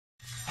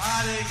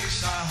Hare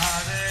Krishna,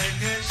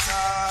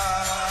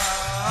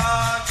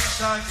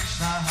 Krishna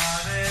Krishna,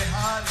 Hare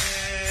Hare,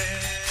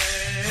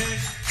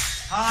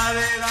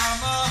 Hare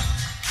Rama,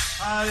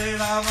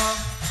 Rama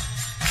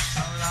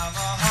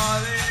Rama,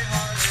 Hare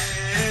Hare.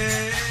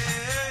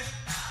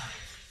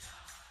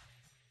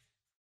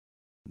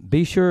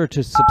 Be sure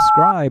to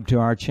subscribe to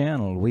our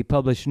channel. We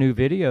publish new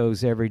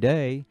videos every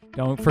day.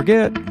 Don't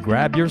forget,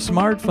 grab your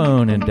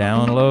smartphone and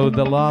download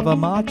the Lava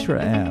Matra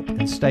app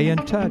and stay in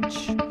touch.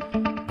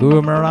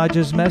 Guru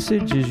Maharaj's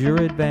message is your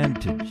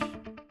advantage.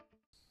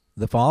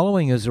 The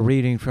following is a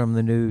reading from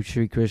the new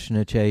Sri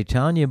Krishna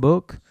Caitanya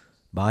book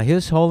by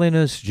His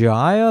Holiness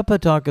Jaya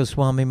Pataka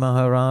Swami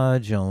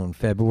Maharaj on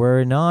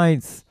February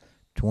 9th,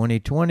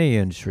 2020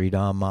 in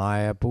Sridham,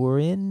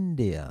 Mayapur,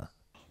 India.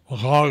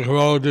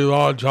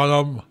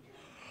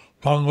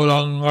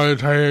 Pangulangai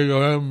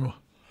Thayagam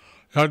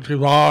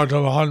Yativata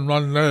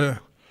Mahanmande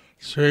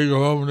Sri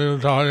Gurum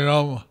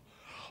Niltarinam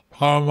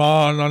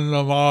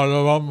Paramananda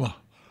Madhavam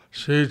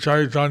Sri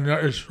Chaitanya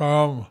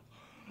Ishwaram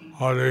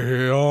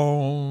Harihi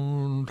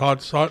Om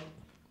Tat Sat.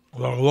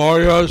 The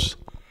glorious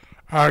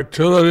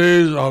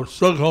activities of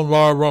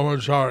Sukhumbar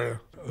Brahmachari.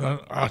 Then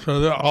after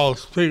that I'll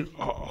speak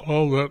a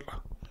little bit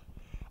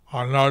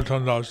on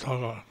Nartanda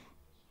Saga.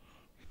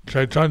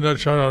 Chaitanya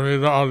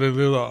Charamita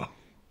Adilila.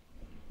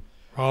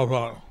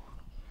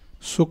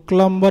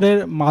 শুক্লাম্বরের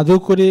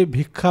Madhukari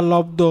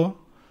ভিক্ষালব্ধ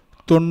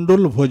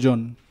তণ্ডুল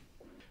ভোজন।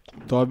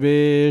 তবে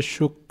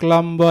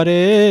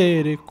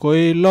শুক্লাম্বরের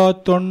কৈল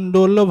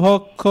তণ্ডুল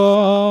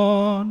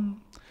ভক্ষণ,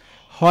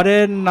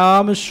 হরের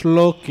নাম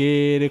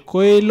শ্লোকের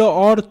কৈল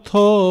অর্থ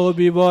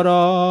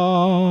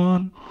বিবরণ।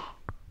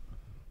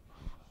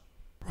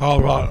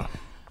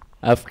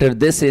 After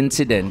this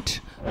incident,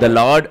 the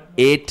Lord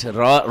ate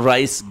raw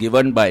rice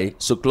given by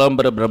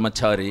Suklambara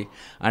Brahmachari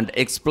and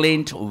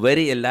explained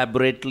very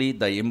elaborately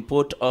the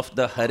import of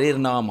the Harir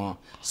Nama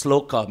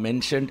sloka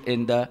mentioned in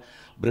the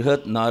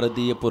Brihat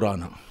Naradiya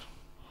Purana.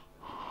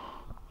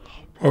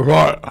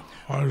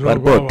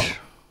 Purport.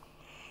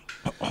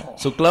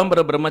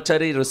 Suklambara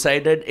Brahmachari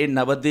resided in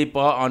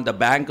Navadvipa on the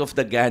bank of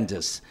the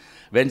Ganges.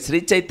 When Sri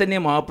Chaitanya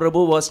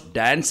Mahaprabhu was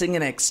dancing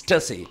in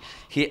ecstasy,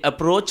 he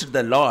approached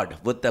the Lord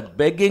with a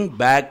begging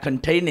bag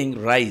containing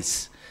rice.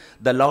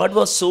 The Lord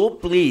was so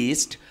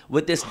pleased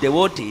with his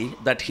devotee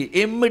that he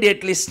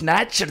immediately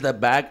snatched the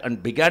bag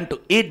and began to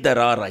eat the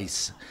raw rice.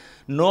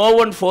 No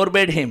one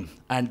forbade him,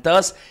 and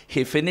thus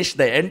he finished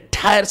the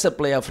entire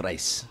supply of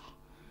rice.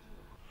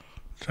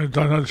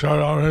 Chaitanya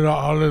Charamita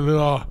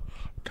Hallelujah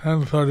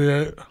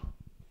 1038.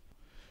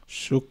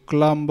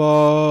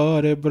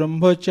 Shuklambar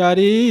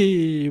ব্রহ্মচারী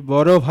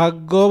বড়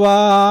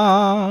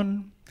ভাগ্যবান,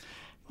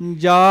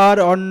 যার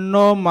অন্ন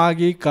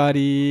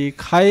মাগিকারী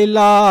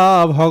খাইলা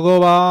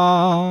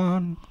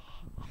ভগবান।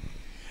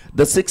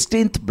 The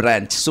 16th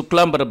branch,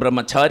 Suklambara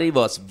Brahmachari,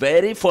 was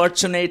very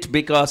fortunate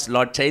because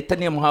Lord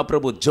Chaitanya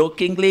Mahaprabhu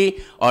jokingly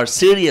or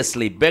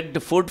seriously begged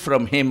food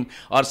from him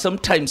or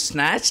sometimes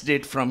snatched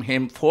it from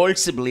him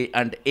forcibly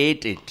and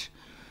ate it.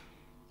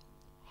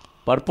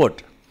 Purport.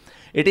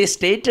 It is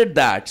stated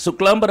that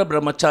Suklambara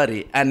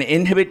Brahmachari, an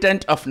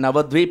inhabitant of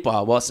Navadvipa,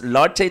 was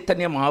Lord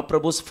Chaitanya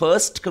Mahaprabhu's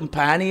first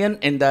companion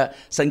in the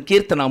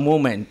Sankirtana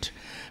movement.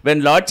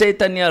 When Lord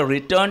Chaitanya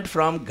returned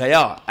from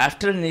Gaya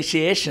after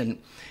initiation,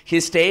 he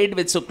stayed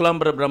with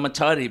Suklambara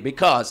Brahmachari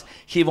because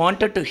he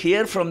wanted to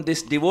hear from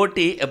this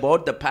devotee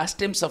about the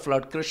pastimes of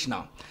Lord Krishna.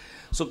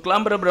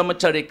 Suklambara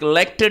Brahmachari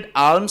collected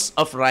alms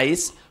of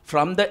rice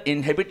from the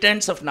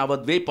inhabitants of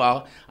Navadvipa,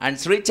 and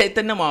Sri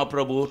Chaitanya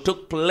Mahaprabhu took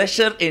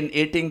pleasure in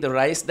eating the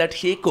rice that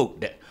he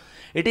cooked.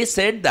 It is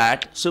said that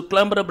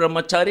Suklambara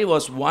Brahmachari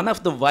was one of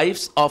the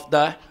wives of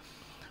the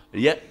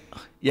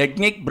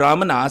Yajnik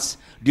Brahmanas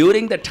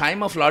during the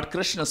time of Lord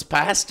Krishna's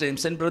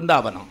pastimes in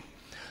Vrindavana.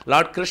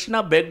 Lord Krishna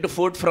begged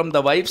food from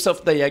the wives of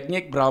the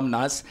Yajnik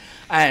Brahmanas,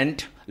 and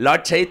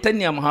Lord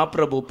Chaitanya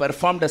Mahaprabhu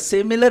performed a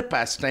similar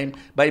pastime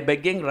by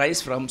begging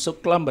rice from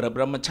Suklambara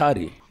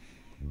Brahmachari.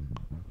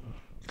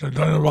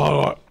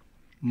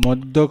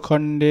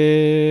 মধ্যখণ্ডে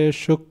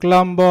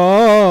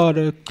Shuklambar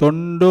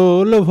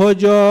তণ্ডুল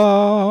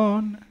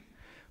ভোজন,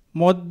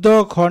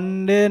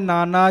 মধ্যখণ্ডে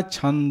নানা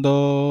ছন্দ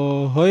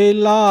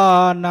হইলা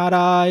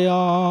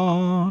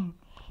Narayan.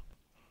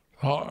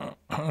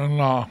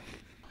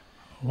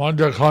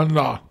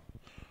 Madhyakhanda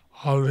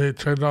of the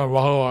Chaitanya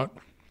Bhagavat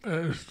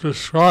is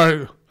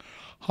described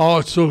how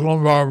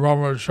Suklambara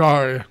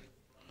Brahmachari,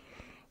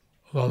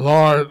 the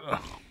Lord,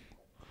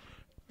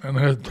 in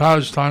his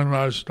pastime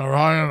as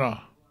Narayana,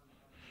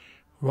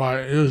 by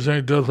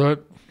using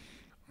different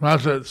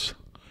methods,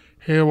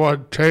 he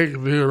would take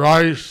the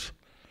rice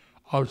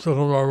of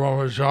Suklambara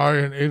Brahmachari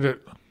and eat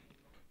it.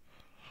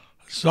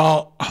 So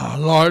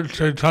Lord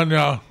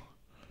Chaitanya,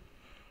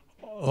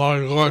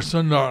 Lord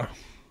Gaurasundar,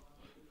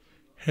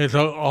 he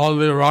took all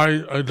the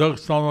rice, I took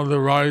some of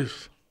the rice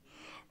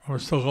from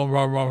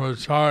Suklambara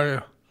Brahmachari.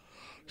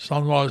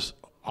 Some was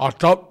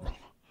atap,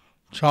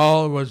 chal,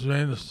 which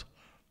means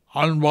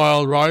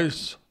unboiled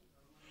rice,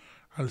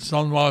 and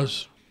some was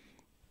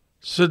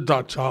siddha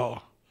chal,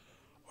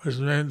 which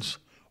means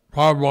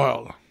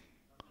parboiled.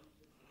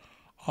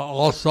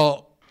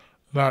 Also,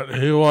 that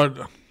he would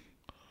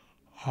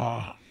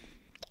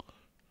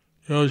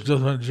use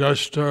different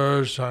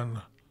gestures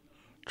and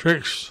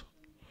tricks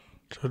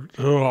to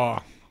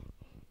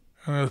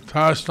in his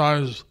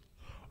pastimes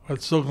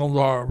with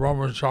Sukumbar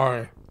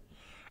Brahmachari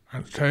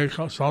and take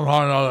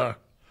somehow or another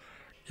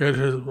get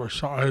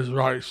his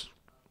rights.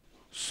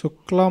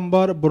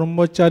 Shuklambar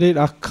ব্রহ্মচারীর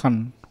আখ্যান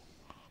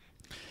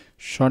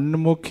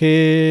সন্মুখে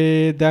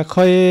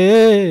দেখয়ে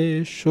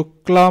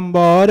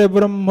শুক্লাম্বর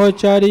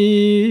ব্রহ্মচারী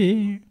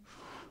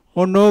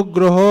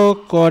অনুগ্রহ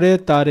করে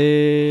তারে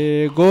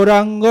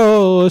Gauranga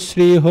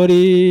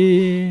Shrihari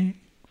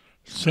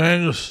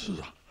Sings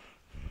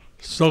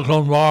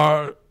Sukumbar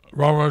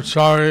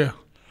Brahmachari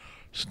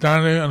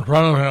standing in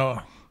front of him.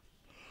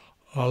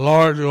 The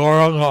Lord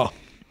Gauranga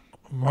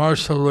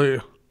mercifully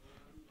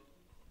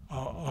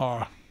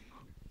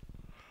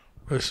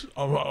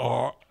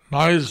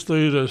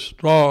nicely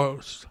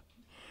disposed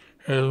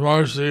his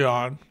mercy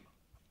on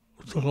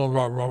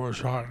Sukumbar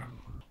Brahmachari.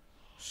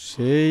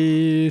 সেই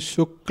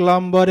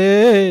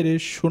শুক্লাম্বরের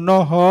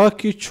শুনহ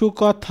কিছু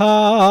কথা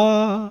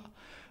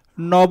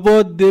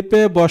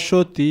নবদ্বীপে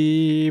বসতি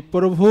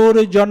প্রভুর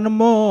জন্ম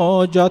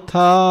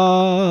যথা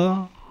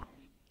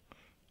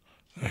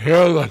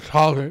Here are the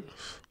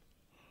topics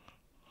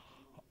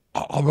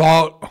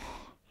about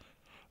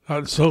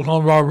that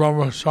Sukumbar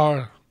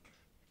Brahmachari.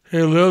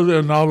 He lived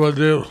in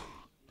Navadip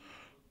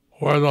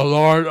where the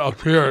Lord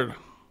appeared.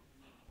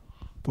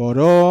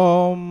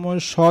 পরম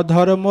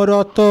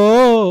সধর্মরত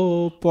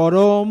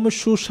পরম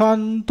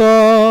সুশান্ত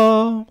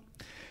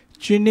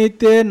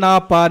চিনিতে না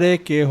পারে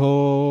কেহ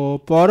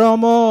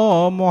পরম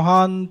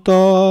মহান্ত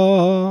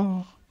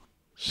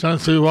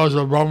Since he was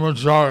a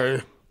brahmachari,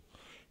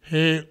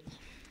 he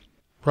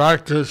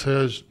practiced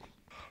his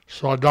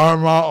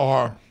swadharma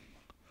or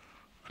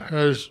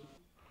his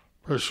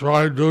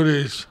prescribed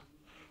duties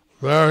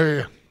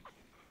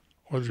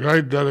with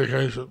great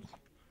dedication.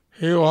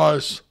 He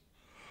was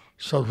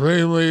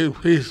supremely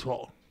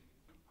peaceful.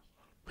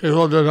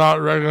 People did not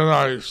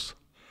recognize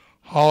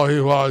how he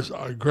was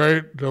a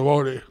great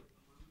devotee.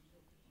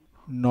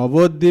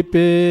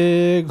 নবদ্বীপে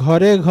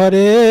ঘরে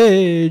ঘরে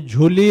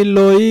ঝুলি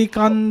লই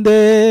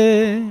কান্দে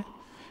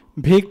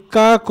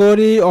ভিক্ষা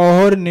করি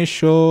অহর্নিশ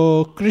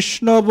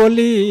কৃষ্ণ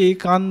বলি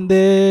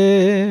কান্দে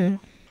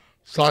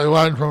So he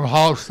went from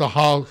house to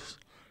house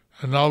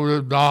in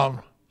Navadip Dham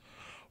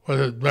with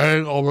his bag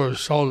over his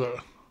shoulder.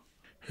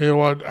 He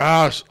would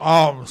ask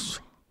alms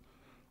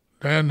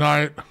day and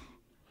night.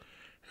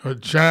 He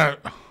would chant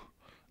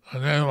the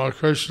name of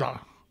Krishna,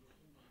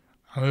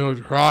 and he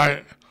would cry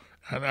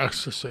in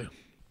ecstasy.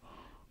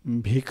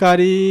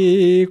 ভিখারি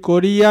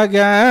করিয়া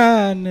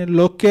জ্ঞান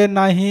লোকে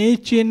নাহি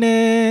চিনে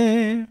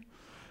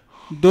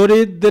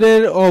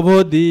দরিদ্রের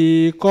অবধি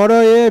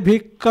করয়ে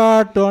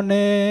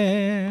ভিক্ষাটনে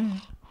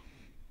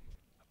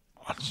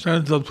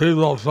Since the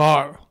people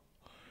thought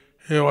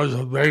he was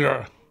a beggar,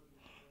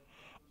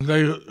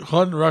 they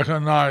couldn't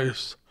recognize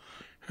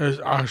his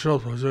actual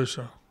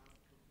position.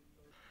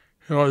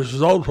 He was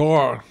so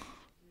poor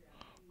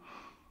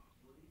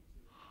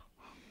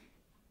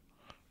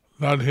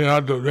that he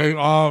had to beg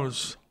alms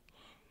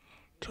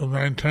to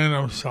maintain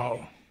himself.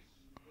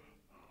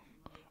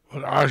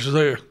 But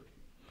actually,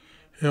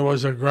 he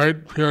was a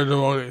great pure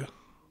devotee.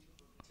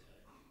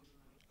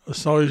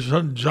 So you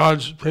shouldn't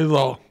judge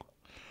people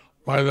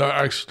by their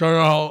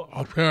external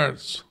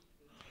appearance.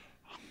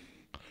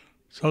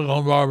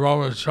 Sukumbar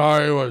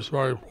Brahmachari was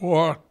very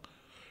poor.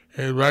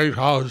 He begged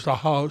house to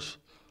house.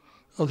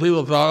 So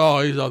people thought,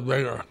 oh, he's a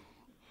beggar.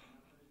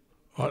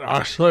 But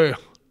actually,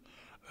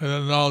 they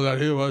didn't know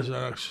that he was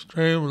an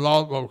extreme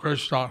love of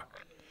Krishna.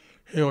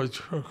 He was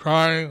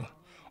crying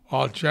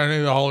while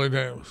chanting the holy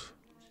names.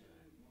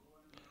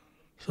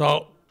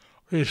 So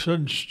we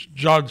shouldn't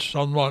judge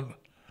someone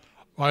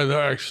by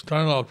their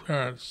external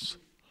appearance.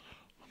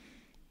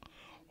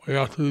 We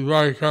have to be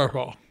very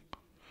careful.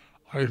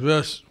 Like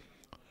this,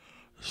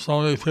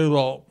 so many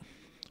people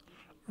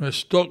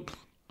mistook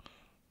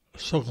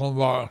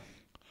Sukumbar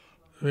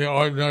to be an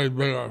ordinary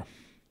beggar.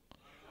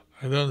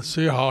 They didn't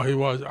see how he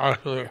was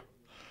actually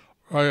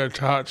very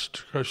attached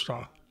to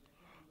Krishna.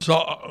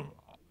 So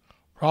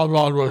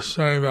Prabhupada was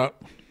saying that,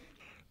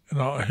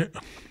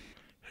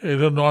 he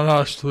didn't want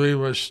us to be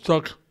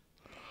mistook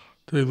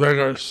to be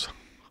beggars.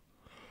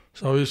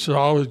 So we should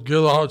always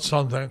give out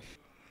something,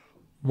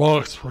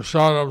 books,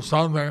 prasadam,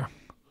 something,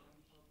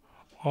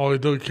 while we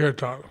do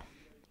kirtan.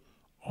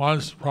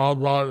 Once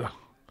Prabhupada,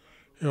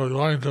 he was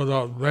going to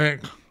the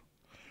bank,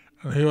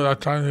 and at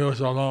that time he was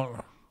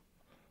alone.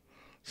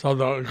 So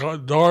the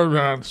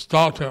doorman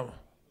stopped him.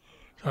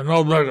 Said,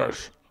 no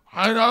beggars.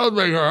 I'm not a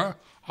beggar.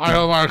 I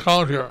have my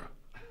account here.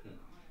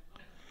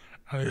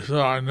 And he said,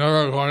 I'm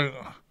never going.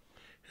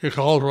 He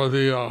called for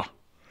the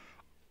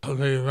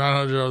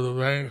manager of the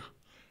bank.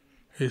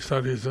 He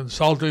said, he's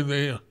insulting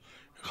me,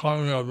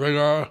 calling me a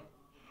beggar.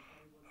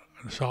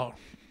 And so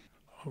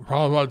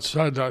Prabhupada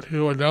said that he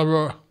would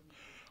never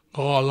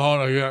go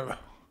alone again.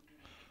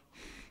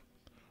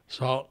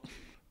 So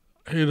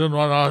he didn't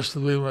want us to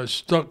be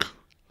mistook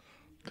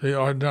to the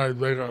ordinary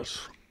beggars.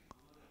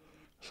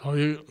 So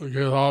he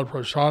gave out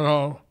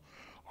prasadam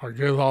or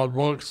gave out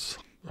books,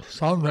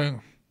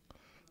 something.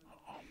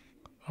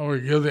 We're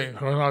giving,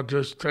 we're not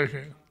just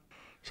taking.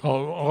 So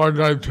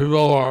ordinary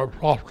people are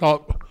propped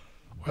up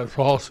with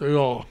false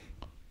ego.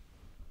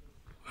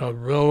 They're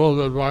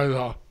bewildered by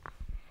the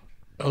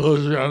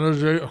illusory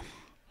energy,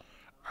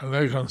 and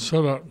they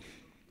consider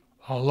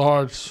the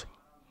Lord's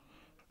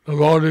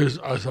devotees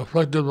as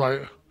afflicted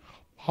by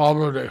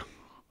poverty.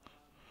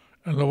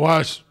 In the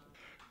West,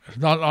 it's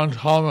not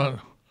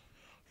uncommon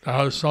to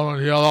have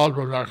someone yell out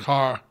from their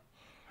car,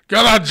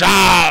 "Get a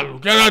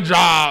job! Get a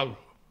job!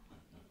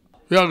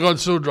 You're a good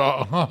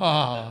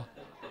Sudra."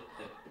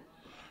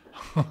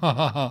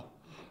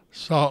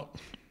 So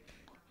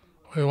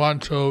we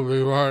want to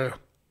be very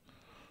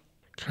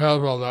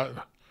careful that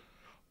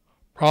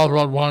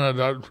Prabhupada wanted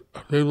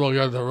that people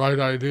get the right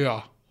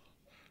idea,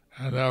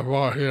 and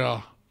therefore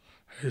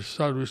he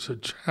said we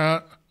should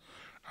chant,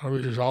 and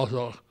we should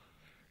also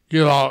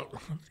give to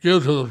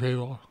the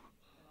people,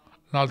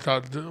 not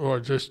that we're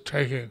just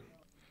taking.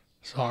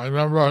 So I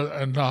remember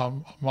in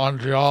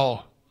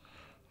Montreal,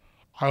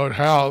 I would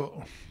have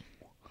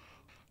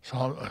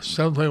some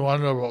Simply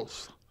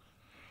Wonderfuls.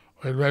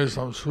 We made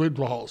some sweet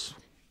balls,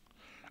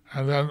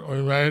 and then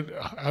we made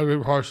every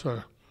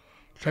person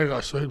take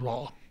a sweet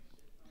ball.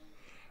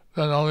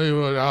 Then only we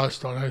would ask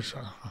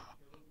donation.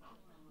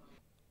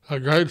 The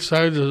great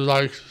sages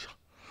like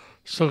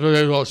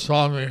Sukadeva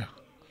Goswami,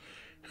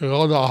 he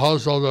go to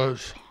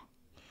householders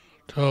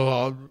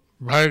to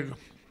beg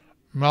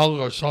milk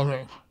or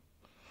something,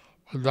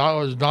 but that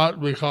was not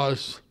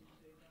because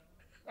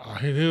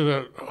he needed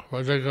it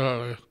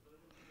particularly.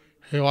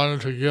 He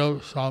wanted to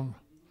give some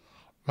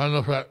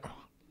benefit.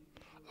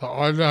 The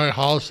ordinary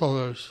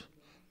householders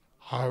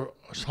are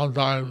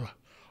sometimes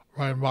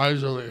very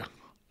miserly.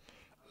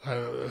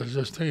 They're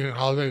just thinking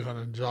how they can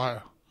enjoy.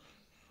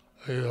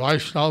 The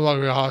Vaishnava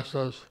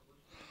Grihastas,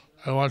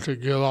 they want to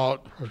give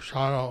out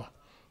prasadam,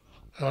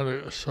 they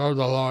want to serve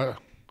the Lord.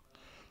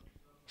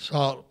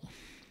 So,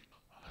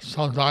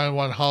 sometime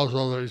one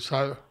householder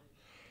said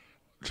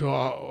to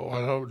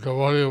when a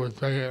devotee was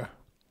thinking,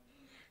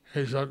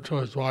 he said to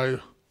his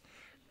wife,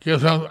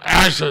 "Give him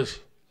ashes."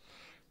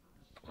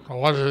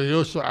 What is the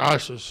use of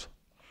ashes?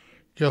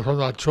 Give him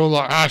the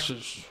chula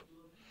ashes.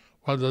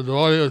 But the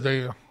devotee was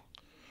thinking,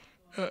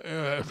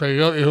 if they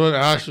give even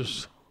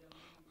ashes,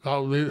 that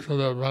will lead to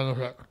their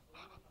benefit.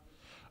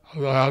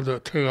 They'll have to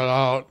take it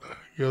out,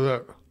 give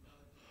it.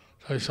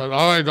 So he said,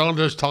 all right, don't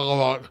just talk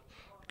about it.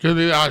 Give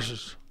the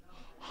ashes.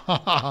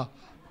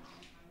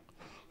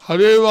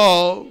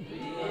 Haribo!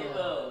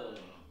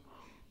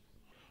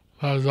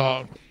 There's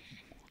a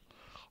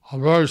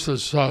verse that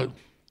said,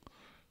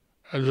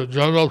 as a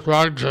general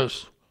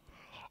practice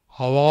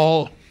of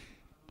all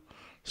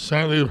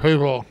saintly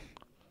people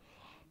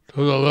to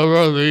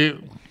deliver the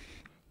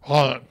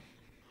pollen.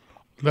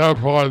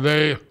 Therefore,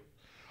 they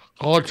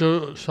go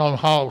to some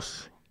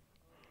house,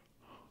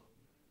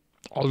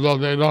 although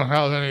they don't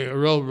have any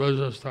real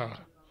business there.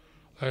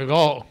 They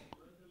go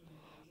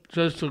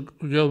just to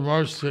give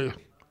mercy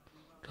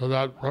to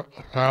that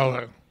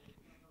family.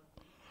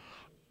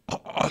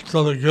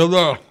 So the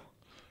giver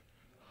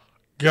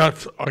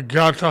gets a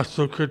gata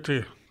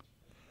sukriti.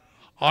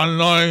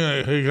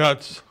 Unknowingly, he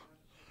gets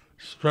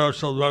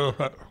spiritual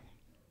benefit.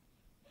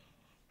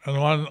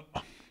 And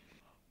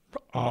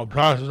one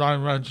passage I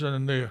mentioned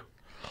in the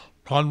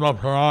Padma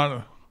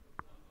Purana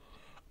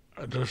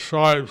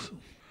describes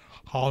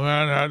how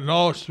man had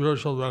no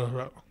spiritual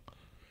benefit.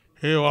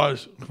 He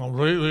was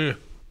completely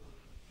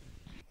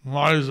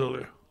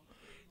miserly.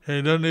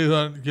 He didn't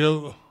even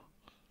give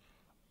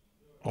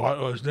what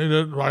was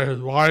needed by his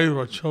wife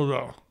or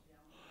children.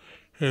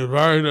 He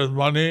buried his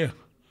money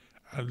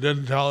and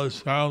didn't tell his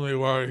family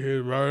where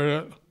he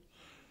buried it.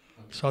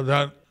 So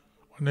then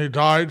when he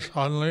died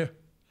suddenly,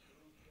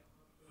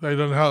 they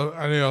didn't have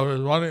any of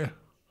his money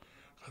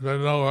because they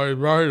didn't know where he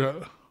buried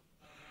it.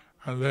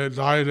 And they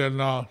died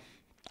in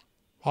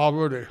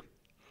poverty,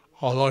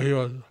 although he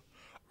was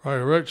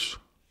very rich.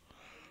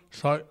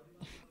 So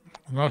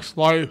next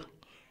life,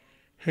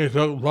 he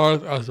took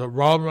birth as a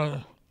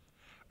Brahmin,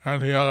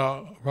 and he had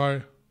a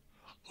very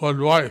good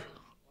wife.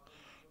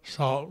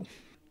 So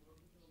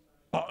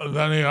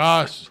then he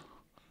asked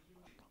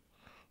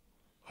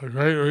the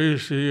great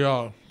Rishi,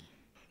 who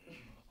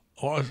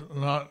was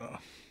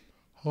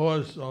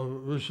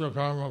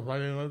Vishwakarma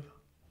fighting with?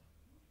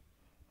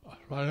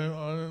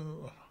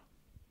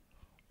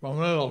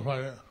 Brahmana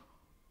fighting.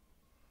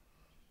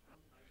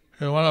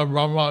 He was one of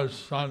Brahma's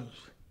sons.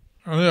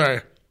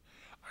 Anyway,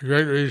 a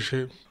great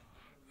Rishi,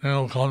 then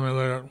he'll call me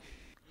later.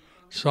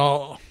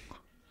 So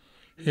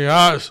he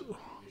asked,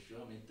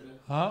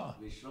 huh?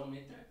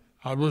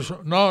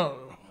 No,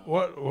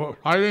 what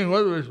fighting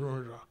with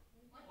Vishwamitra?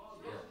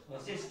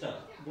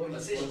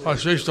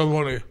 Vasishta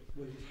Muni.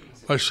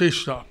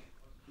 Vasishta.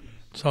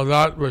 So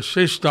that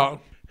Vasishta,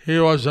 he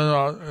was in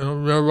a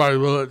nearby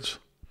village.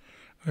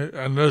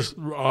 And this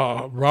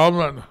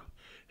Brahmin,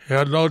 he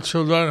had no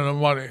children and no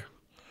money.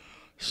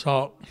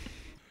 So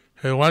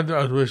he went to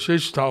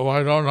Vasishta,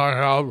 why don't I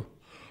have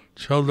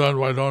children,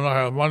 why don't I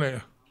have money?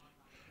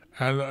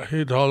 And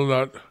he told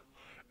that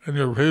in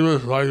your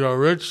previous life you are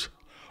rich,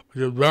 but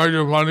you buried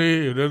your money,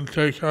 you didn't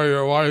take care of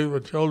your wife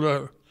and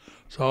children,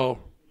 so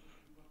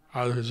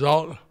as a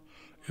result,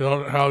 you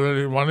don't have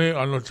any money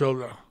and no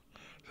children.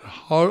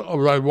 How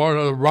was I born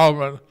as a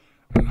Brahmin,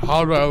 and how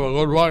do I have a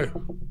good wife?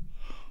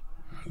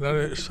 And then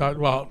he said,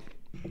 well,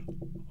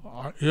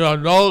 you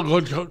have no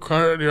good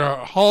credit in your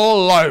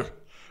whole life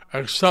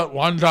except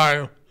one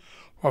time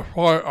for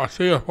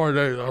 3 or 4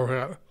 days over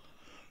here.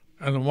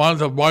 In the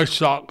month of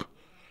Vaishak,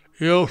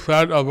 you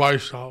fed a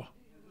Vaishnav.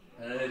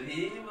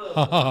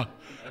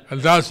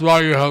 And that's why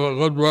you have a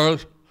good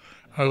birth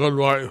and a good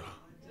wife.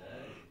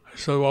 I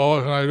said, well,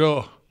 what can I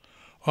do?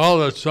 Well,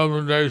 there's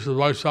 7 days of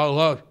Vaishak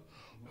left.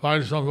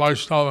 Find some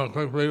Vaishnav and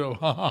quick freedom.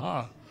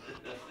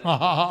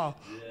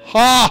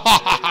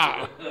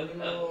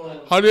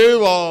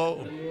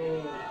 Haribo!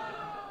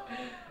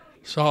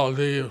 So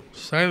the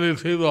saintly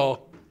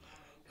people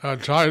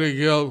that try to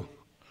give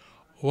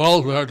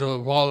welfare to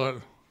the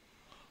fallen.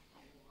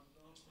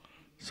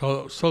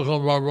 So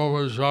Sukhumbar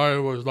Brahmachari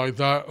was like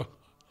that.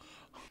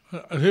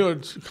 And he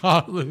would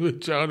constantly be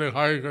chanting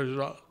Hare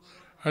Krishna.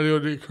 And he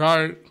would be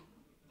crying.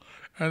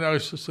 And I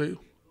used to say,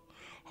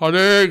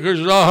 Hare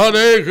Krishna,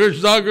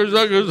 Krishna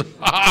Krishna.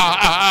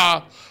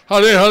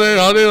 Hare Hare,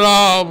 Hare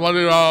Ram,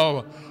 Hare Ram.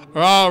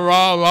 Ram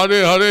Ram,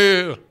 Hare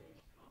Hare.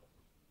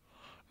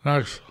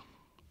 Next.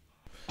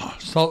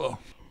 So,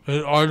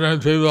 the ordinary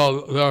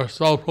people, they are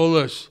so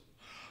foolish.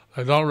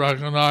 They don't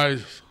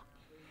recognize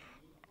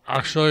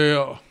actually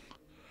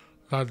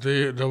that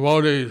the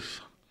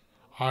devotees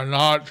are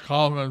not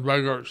common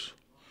beggars.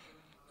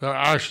 They're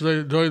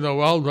actually doing the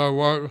welfare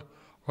work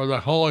for the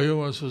whole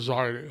human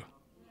society.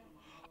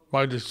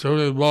 By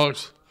distributing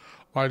books,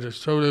 by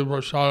distributing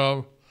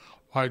prasadam,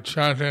 by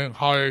chanting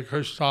Hare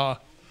Krishna,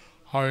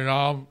 Hare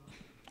Nam,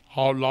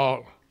 out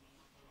loud.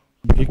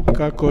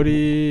 ভিক্ষা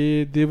করি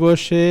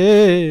দিবসে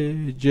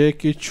যে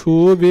কিছু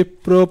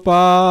বিপ্র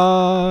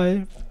পায়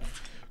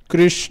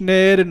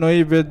কৃষ্ণের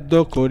নৈবেদ্য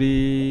করি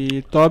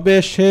তবে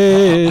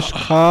শেষ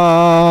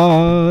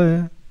খায়.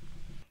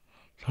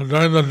 So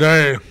during the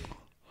day,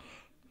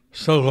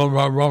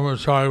 Sukhumbar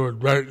Brahmachari would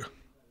beg.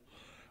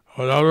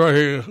 Whatever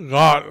he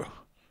got,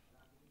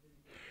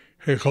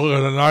 he cooked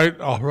in the night,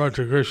 offer it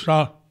to Krishna,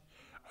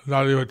 and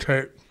that he would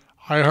take.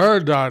 I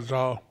heard that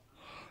though.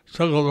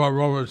 Sukhumbar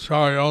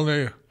Brahmachari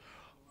only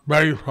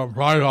begged from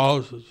private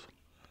houses.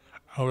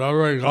 And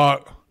whatever he got,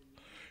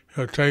 he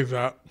would take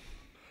that.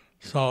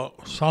 So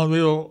some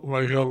people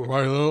make up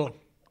very little,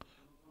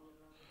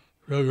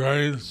 few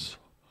grains,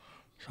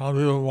 some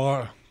people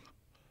more.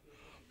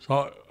 So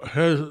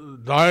his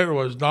diet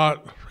was not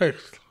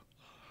fixed.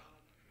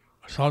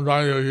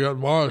 Sometimes you get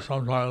more,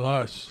 sometimes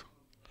less.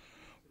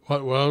 But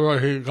whatever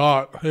he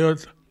got, he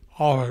would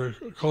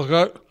cook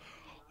it,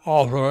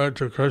 offer it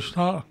to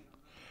Krishna,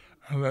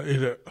 and then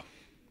eat it.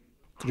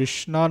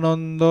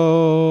 Krishnananda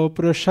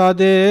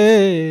প্রসাদে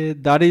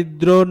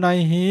দারিদ্র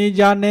নাহি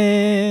জানে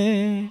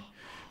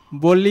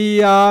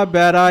বলিয়া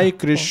বেড়াই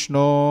কৃষ্ণ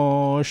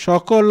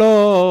সকল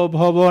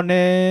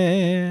ভবনে.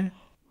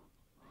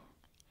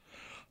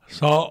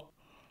 So,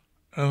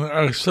 in the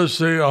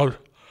ecstasy of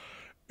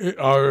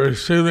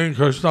receiving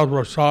Krishna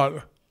Prasad,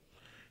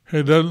 he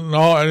didn't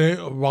know any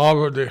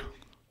poverty.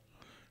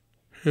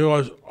 He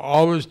was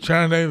always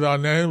chanting the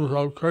names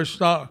of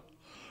Krishna,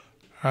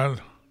 and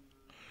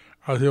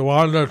as he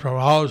wandered from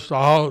house to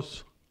house,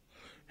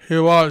 he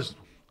was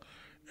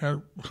in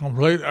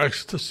complete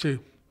ecstasy.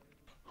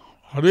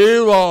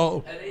 Haribo!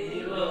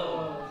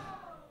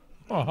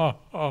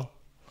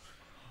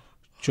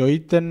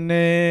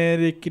 চৈতন্যের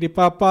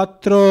কৃপা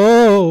পাত্র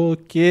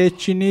কে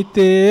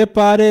চিনিতে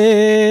পারে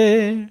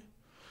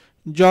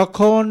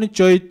যখন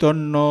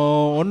চৈতন্য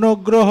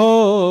অনুগ্রহ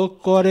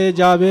করে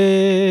যাবে.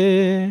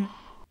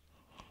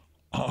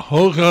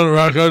 Who can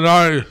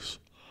recognize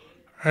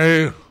a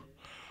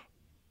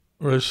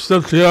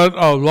recipient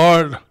of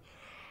Lord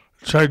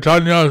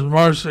Chaitanya's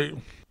mercy?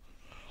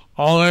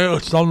 Only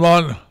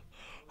someone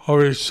who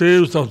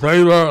receives the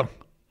favor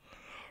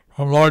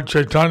from Lord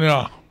Chaitanya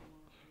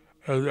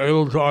is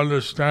able to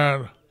understand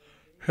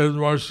his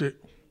mercy.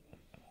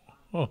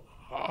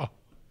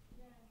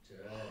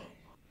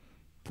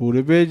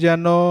 পূর্বে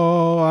যেন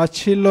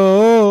আছিল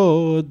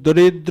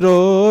দরিদ্র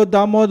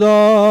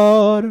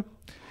দামোদর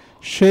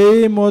সেই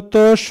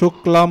মতো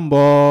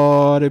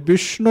শুক্লাম্বর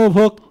বিষ্ণু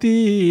ভক্তি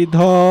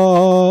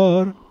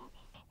ধর.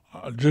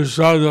 Just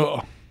as the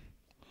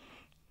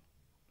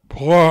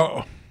poor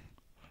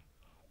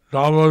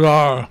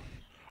Damodar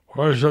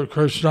worship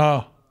Krishna,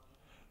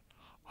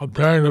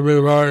 appearing to be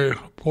very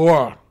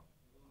poor.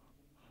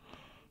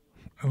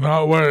 In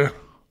that way,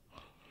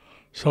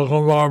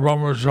 Sukhumbar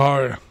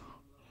Brahmachari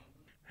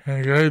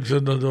engaged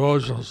in the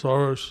devotional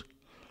service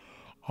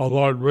of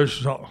Lord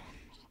Vishnu.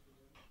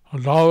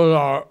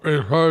 Damodar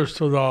refers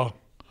to the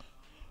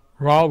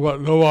Robert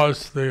Lewis,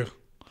 the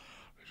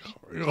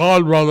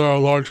god brother of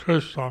Lord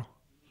Krishna,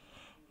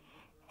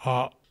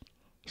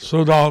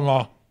 Sudama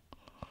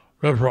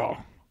Vipra.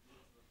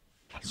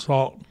 So,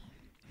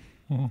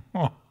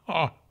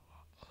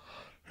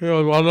 He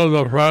was one of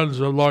the friends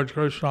of Lord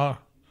Krishna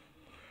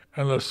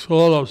in the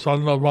school of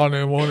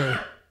Sandamani Muni.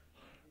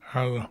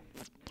 And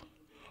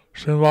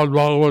Srimad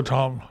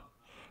Bhagavatam,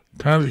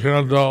 10th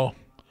canto,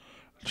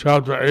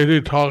 chapter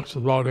 80 talks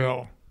about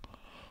him.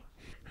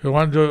 He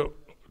went to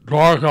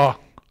Dwarka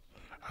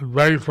and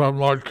begged from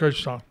Lord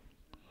Krishna.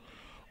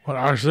 But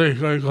actually,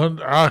 they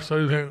couldn't ask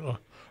anything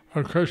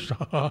from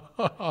Krishna.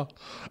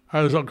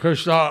 And so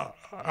Krishna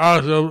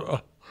asked him,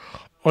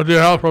 what do you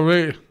have for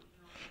me?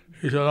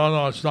 He said,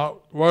 no, it's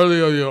not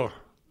worthy of you.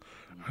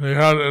 And he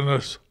had in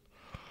his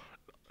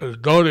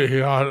dhoti, he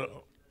had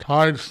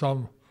tied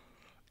some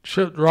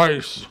chipped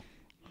rice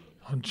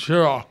and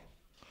chira.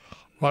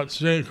 But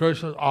seeing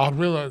Krishna's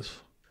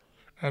opulence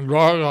and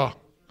Dwarka,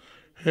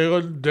 he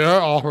wouldn't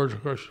dare offer to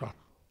Krishna.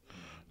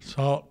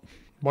 So,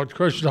 but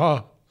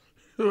Krishna,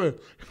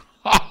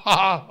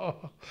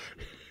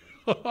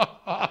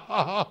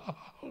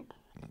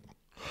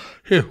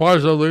 he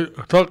forcibly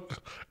took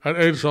and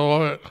ate some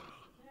of it.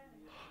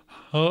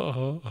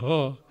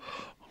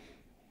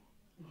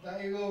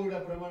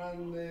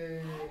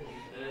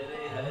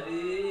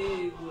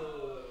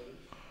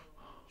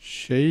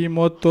 সেই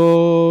মতো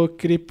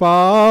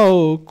কৃপাও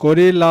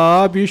করিলা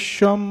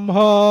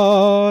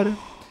বিশ্বম্ভর,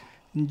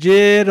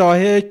 যে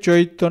রহে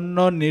চৈতন্য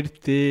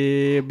নৃত্যে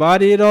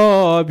বাড়ির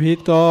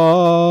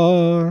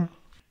ভিতর।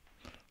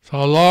 So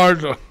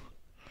Lord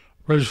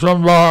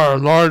Vishwambar,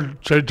 Lord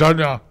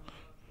Chaitanya,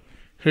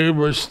 he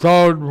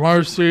bestowed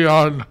mercy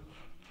on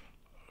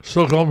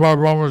Sukambar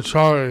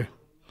Brahmachari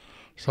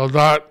so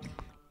that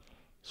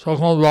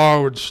Sukambar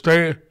would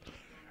stay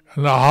in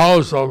the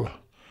house of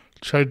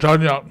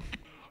Chaitanya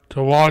to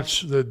watch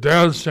the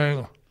dancing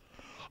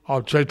of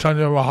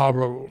Chaitanya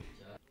Mahaprabhu.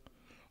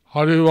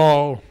 Haribo.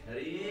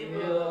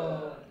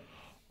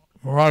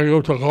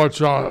 Maragupta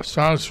Kocha,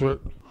 Sanskrit.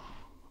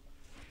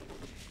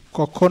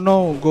 কখনো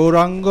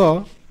গৌরাঙ্গ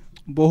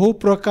বহু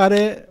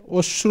প্রকারে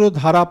অশ্রু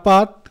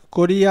ধারাপাত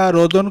করিয়া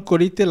রোদন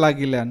করিতে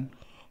লাগিলেন।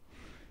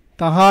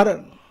 তাহার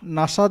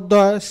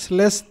নাসাদ্বয়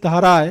শ্লেষ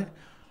ধারায়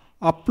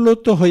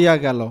আপ্লুত হইয়া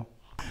গেল।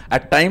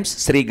 At times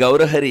Sri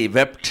Gaurahari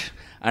wept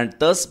and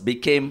thus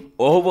became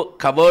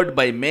covered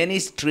by many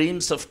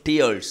streams of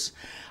tears,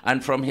 and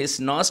from his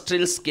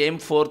nostrils came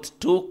forth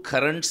 2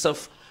 currents of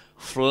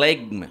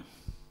phlegm.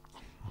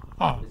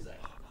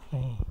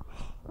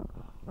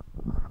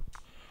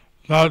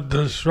 That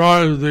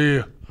describes the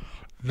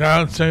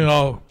dancing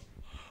of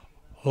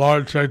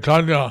Lord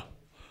Chaitanya,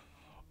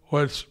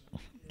 which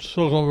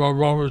Sukambar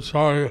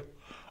Brahmachari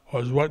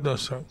was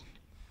witnessing.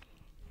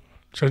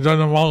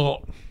 Chaitanya Mangal.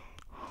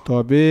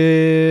 তবে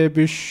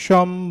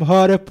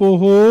বিশ্বম্ভর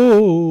পুহু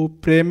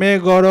প্রেমে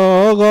গর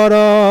গর,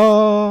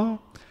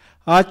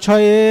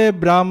 আছয়ে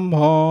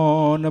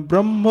ব্রাহ্মণ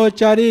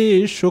ব্রহ্মচারী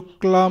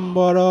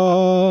Shuklambar.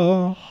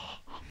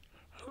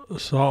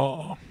 So,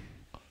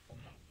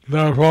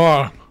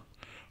 therefore,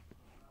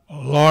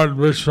 Lord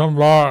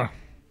Vishwambar,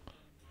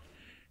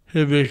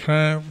 he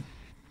became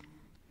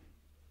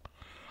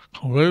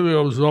completely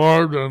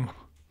absorbed in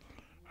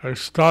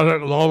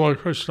ecstatic love of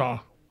Krishna.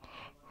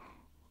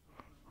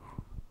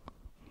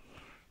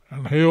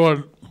 And he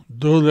would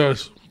do this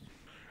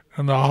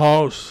in the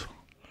house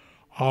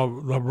of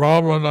the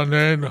Brahmana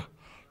named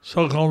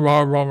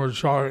Sukambar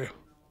Brahmachari.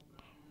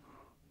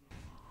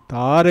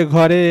 তার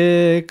ঘরে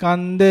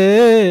কান্দে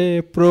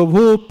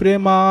প্রভু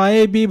প্রেমায়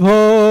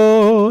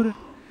বিভোর,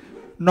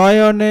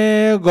 নয়নে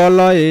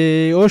গলয়ে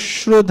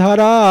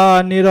অশ্রুধারা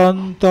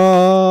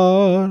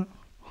নিরন্তর।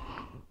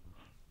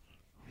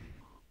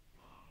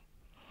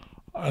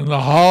 In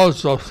the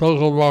house of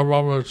Sukambar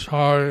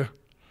Brahmachari,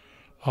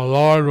 the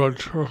Lord would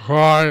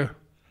cry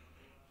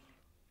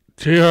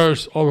tears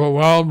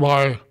overwhelmed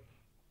by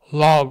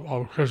love of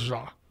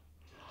Krishna.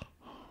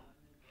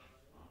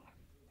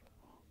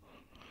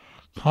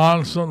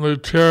 Constantly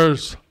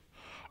tears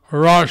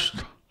rushed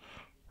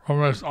from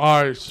his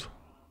eyes.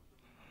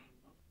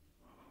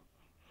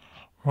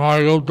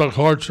 Mayapur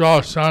Kocha,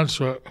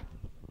 Sanskrit.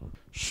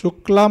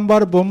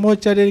 Shuklambar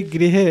ব্রহ্মচারীর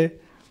গৃহে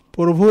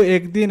প্রভু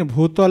একদিন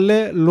ভূতলে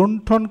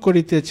লুণ্ঠন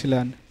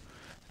করিতেছিলেন।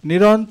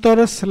 নিরন্তর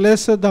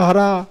শ্লেষ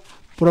ধারা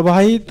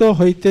প্রবাহিত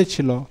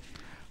হইতেছিল,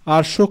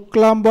 আর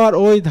শুক্লাম্বর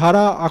ওই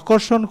ধারা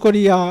আকর্ষণ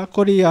করিয়া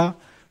করিয়া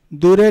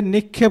দূরে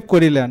নিক্ষেপ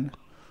করিলেন।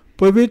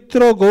 পবিত্র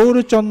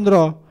গৌরচন্দ্র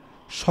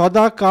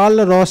সদাকাল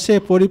রসে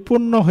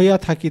পরিপূর্ণ হইয়া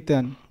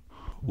থাকিতেন।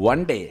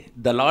 One day,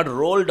 the Lord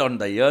rolled on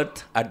the earth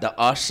at the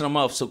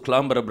ashrama of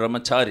Suklambara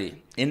Brahmachari,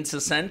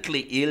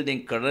 incessantly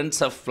yielding currents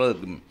of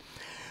phlegm.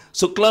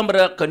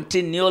 Suklambara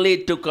continually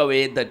took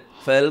away the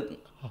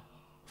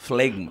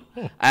phlegm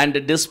and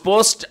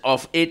disposed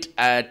of it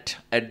at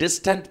a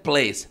distant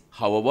place.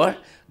 However,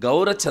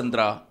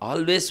 Gaurachandra,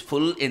 always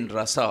full in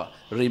rasa,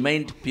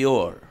 remained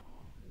pure.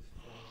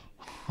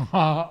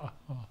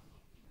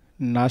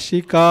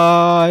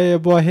 নাসিকায়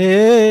বহে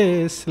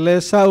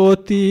শ্লেষা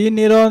অতি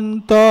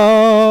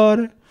নিরন্তর,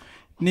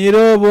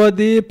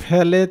 নিরবধি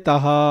ফেলে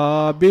তাহা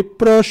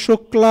বিপ্র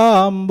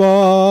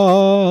Shuklambar.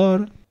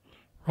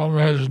 From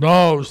his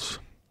nose,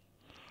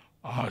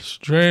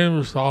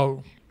 streams of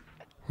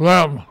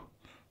phlegm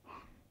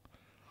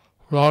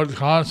flowed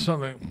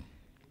constantly.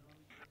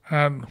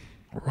 And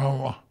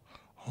from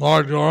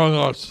Lord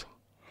Gauranga's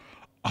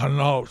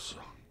notes,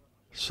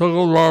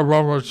 Suklambar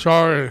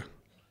Brahmachari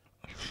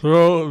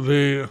threw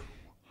the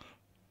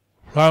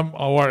phlegm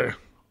away.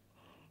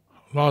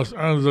 Thus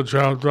ends the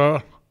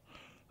chapter,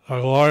 the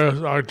glorious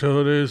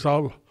activities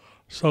of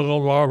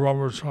Suklambar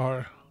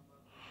Brahmachari.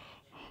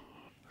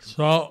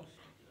 So,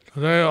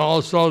 today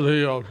also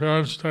the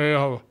appearance day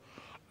of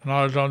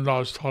Narottam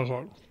Das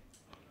Thakur.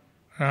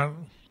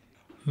 And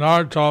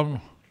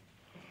Narottam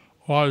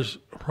was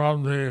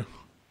from the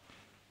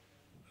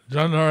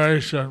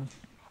generation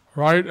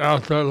right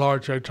after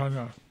Lord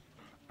Chaitanya.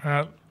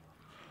 And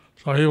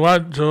so he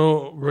went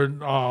to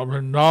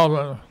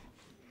Vrindavan,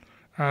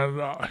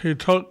 and he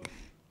took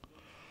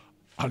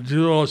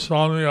Jiva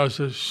Swami as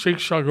his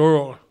Shiksha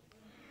Guru,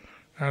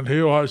 and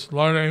he was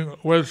learning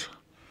with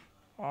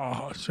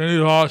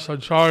Srinivas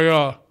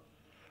Acharya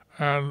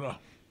and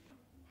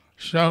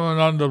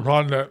Shyamananda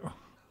Pandit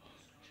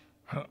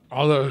and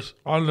others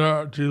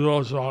under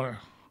Jiva Swami.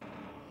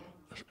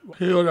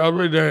 He would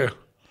every day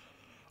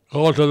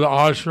go to the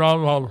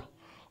ashram of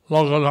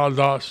Lokanath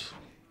Das,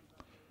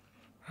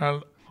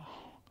 and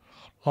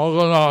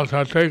Lokanath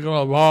had taken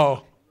a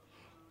vow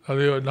that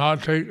he would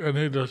not take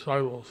any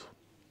disciples.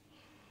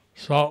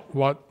 So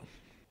what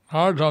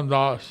Narottam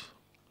Das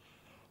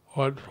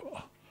would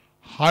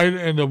hide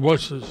in the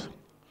bushes,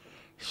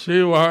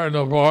 see where in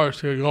the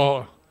forest he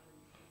go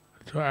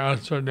to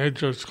answer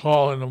nature's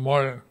call in the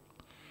morning,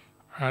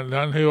 and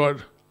then he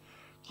would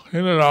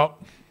clean it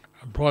up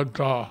and put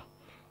cow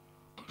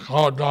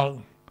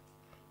dung,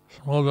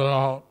 smooth it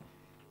out.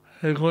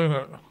 He cleaned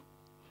it.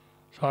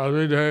 So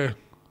every day,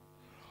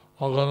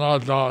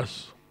 Lokanath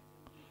Das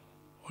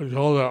would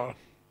go there.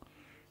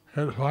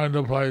 He'd find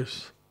a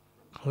place,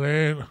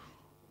 clean.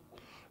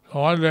 So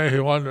one day he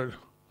wondered,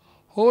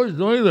 who is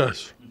doing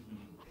this?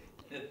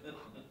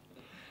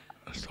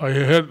 So he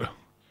hid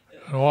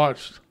and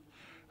watched,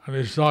 and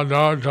he saw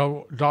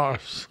Narottam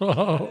Das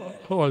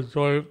who was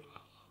doing it.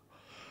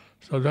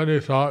 So then he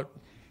thought,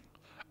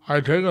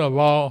 I've taken a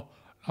vow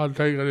not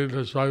take any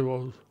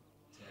disciples,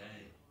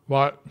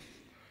 but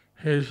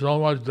he's so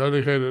much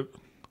dedicated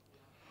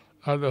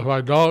that if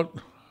I don't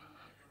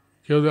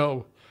give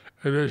them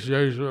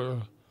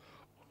initiation,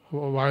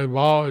 my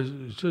vow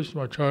is just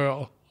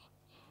material,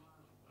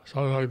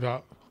 something like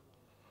that.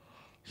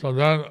 So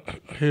then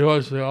he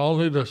was the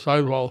only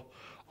disciple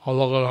of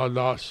Lokanath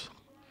Das.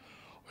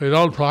 We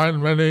don't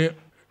find many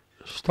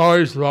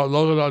stories about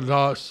Lokanath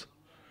Das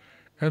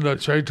in the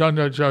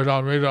Chaitanya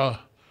Charitamrita,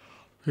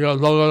 because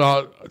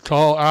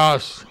Lokanath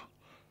asked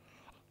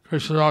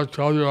Krishna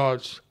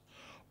Caitanya,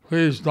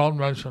 please don't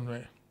mention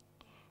me.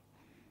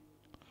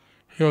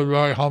 He was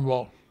very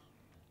humble,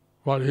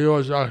 but he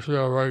was actually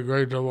a very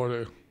great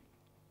devotee.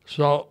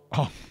 So,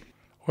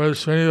 with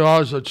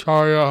Srinivas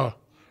Acharya,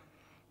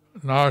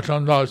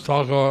 Narottam Das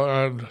Thakur,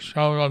 and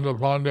Shyamananda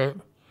Pandit,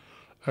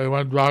 they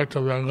went back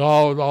to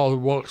Bengal with all the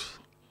books.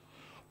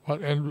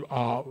 But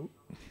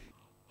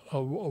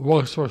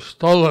books were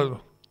stolen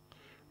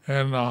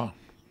in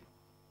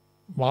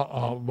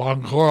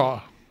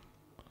Bankura.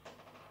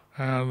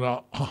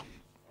 And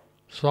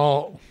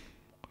so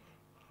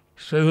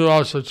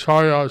Srinivas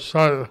Acharya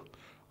said,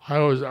 I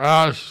was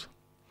asked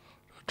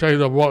to take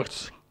the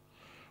books,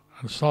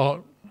 and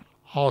so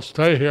I'll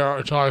stay here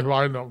until I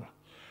find them.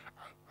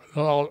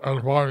 I'll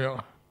inform you.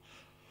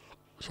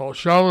 So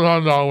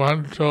Shyamananda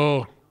went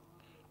to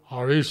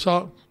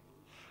Orissa,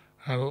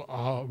 and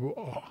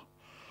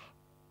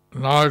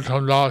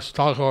Narottam Das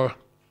Thakur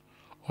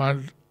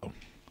went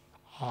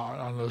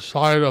on the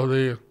side of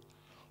the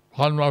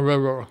Padma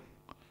River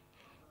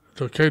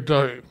to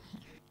Kaitari.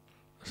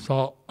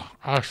 So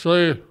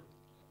actually,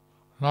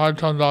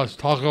 Narottam Das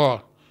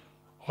Thakur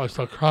was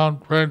the crown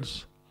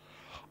prince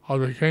of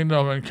the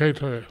kingdom in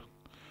Kaitari,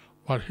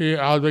 but he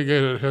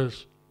abdicated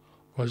his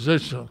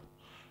position,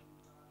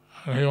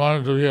 and he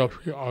wanted to be a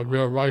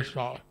pure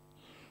Vaishnava.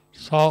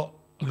 So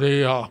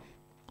the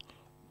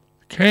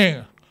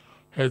king,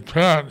 his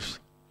parents,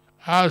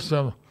 asked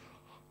him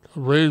to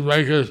please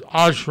make his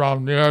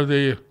ashram near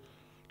the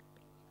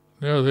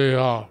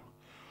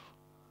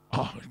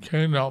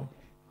kingdom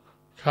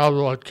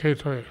capital at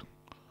Kaitari.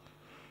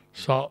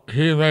 So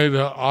he made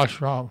the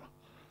ashram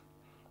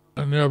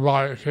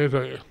nearby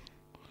Kaitari.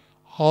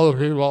 All the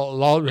people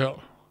loved him,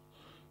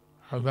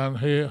 and then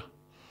he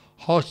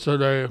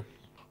hosted a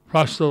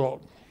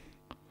festival,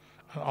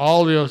 and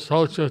all the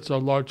associates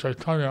of Lord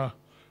Chaitanya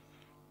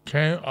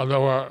came, that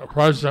were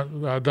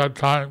present at that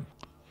time.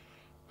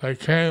 They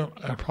came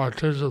and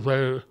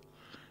participated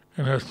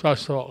in his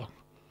festival.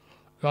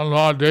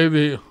 Janma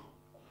Devi,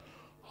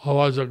 who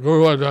was a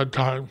guru at that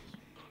time,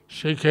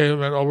 she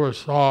came and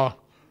oversaw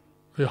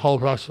the whole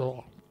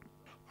festival.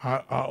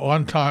 At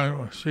one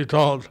time, she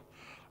told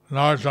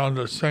Narottam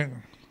to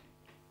sing,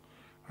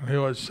 and he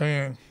was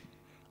singing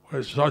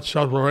with such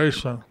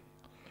separation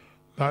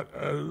that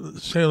it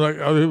seemed like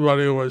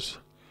everybody was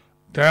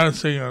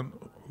dancing in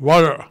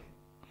water.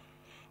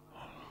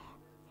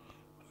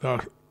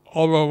 The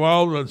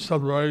overwhelming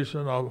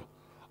separation of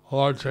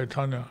Lord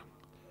Chaitanya.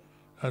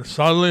 And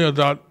suddenly at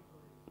that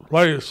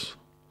place,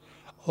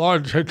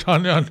 Lord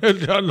Chaitanya and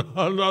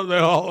Nityananda, they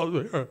all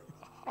appeared.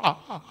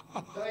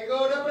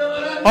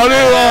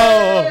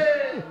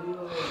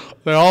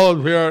 They all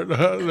appeared. They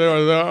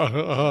were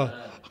there.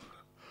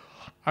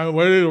 I'm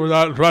waiting for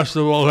that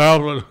festival to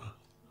happen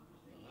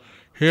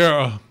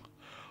here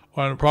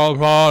when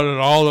Prabhupada and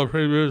all the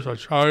previous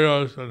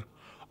acharyas and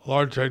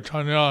Lord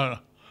Chaitanya and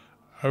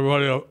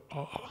everybody,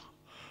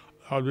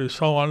 that would be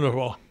so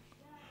wonderful.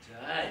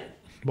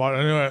 But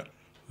anyway,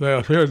 they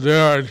appeared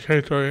there in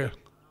Kaituri,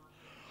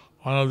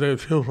 one of the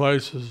few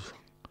places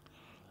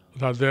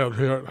that they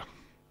appeared.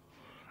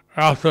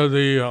 After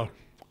the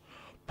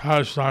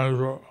pastimes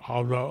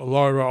of the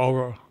Lord were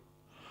over.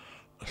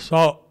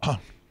 So,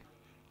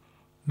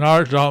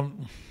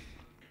 Narottam,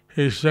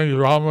 he sings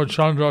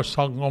Ramachandra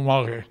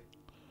Sangamaki.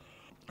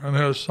 In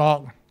his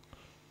song,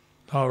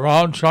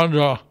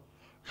 Ramchandra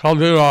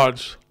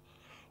Kaldiraj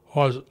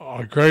was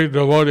a great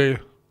devotee,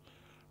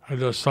 a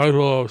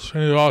disciple of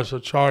Srinivasa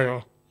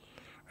Acharya,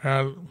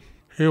 and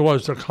he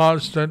was the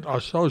constant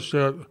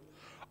associate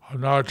of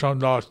Narottam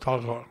Das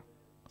Thakur.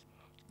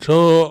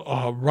 Two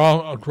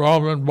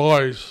Brahmin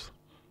boys,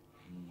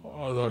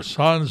 the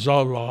sons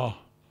of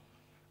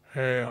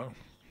a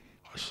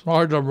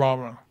smarter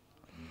Brahmin,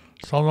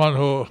 someone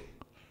who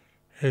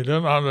he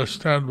didn't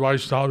understand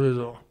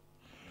Vaishnavism,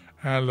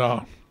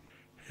 and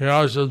he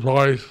asked his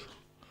boys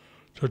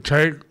to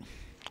take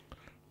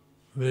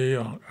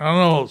the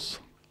animals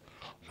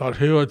that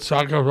he would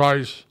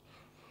sacrifice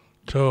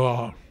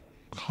to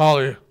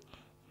Kali,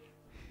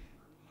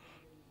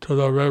 to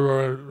the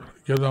river, and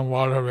give them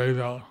water, bathe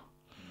them.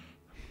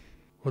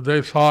 But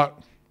they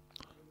thought,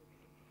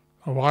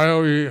 why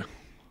are we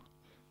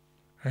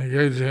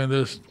engaging in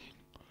this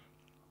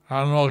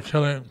animal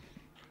killing?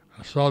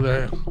 And so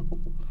they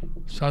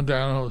sent the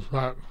animals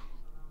back.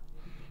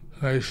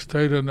 They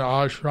stayed in the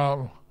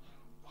ashram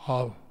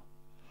of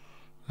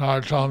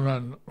Narottam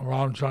and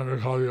Ramchandra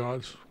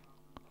Kaldiraj.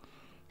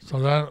 So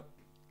then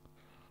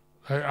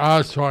they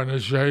asked for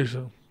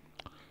initiation,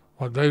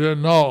 but they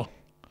didn't know,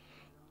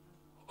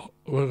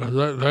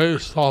 because they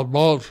saw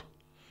both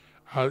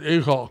as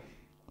equal.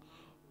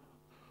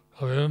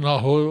 So they didn't know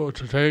who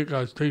to take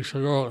as Diksha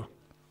Guru.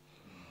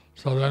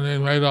 So then they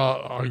made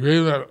an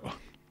agreement.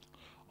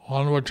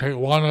 One would take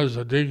one as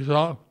a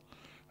Diksha,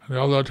 and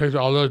the other would take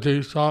the other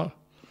Diksha,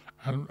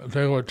 and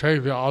they would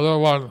take the other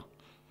one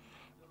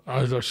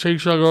as a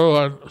Shiksha Guru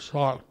and so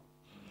on.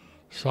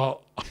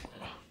 So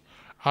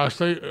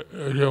actually,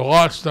 if you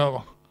watched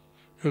them,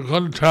 you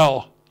couldn't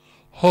tell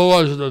who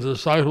was the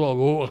disciple of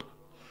who,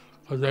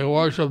 because they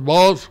worshipped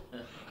both,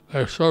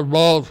 they served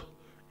both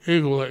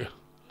equally.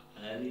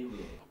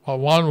 But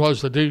one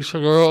was the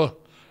Diksha Guru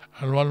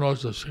and one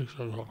was the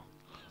Shiksha Guru.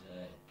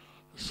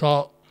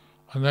 So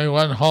when they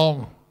went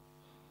home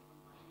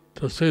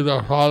to see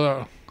their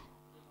father,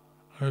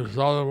 and his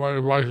father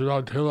wearing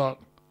Vaishnava Tilak,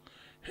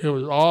 he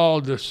was all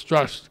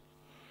distressed.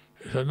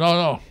 He said,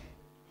 no,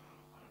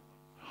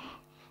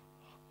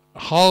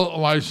 how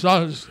my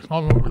sons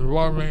come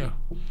before me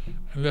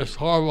in this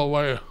horrible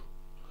way,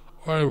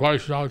 wearing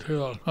Vaishnava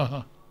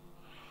Tilak.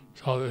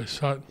 So they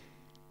said,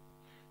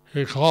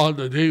 he called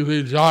the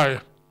Digvi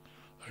Jai,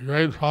 the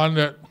great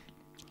Pandit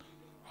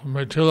from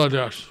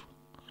Mithila,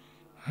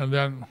 and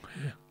then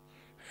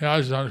he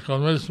asked them to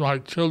convince my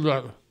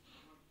children.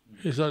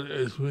 He said,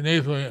 it's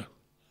beneath me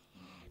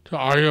to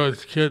argue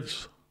with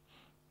kids.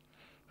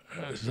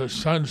 It's to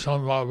send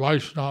some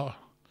Vaishnava.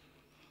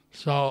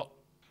 So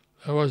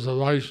there was a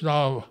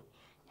Vaishnava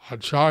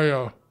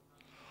Acharya,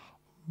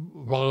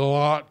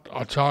 Bhagavat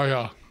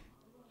Acharya,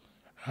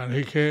 and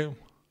he came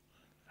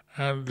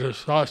and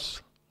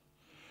discussed.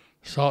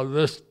 So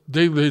this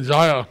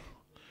Digvijaya,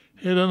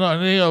 he didn't know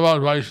anything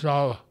about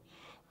Vaishnava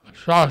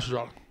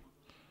Shastra.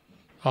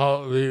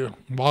 So the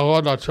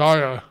Bhagavat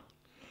Acharya,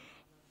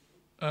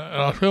 in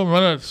a few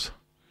minutes,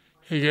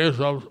 he gave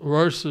some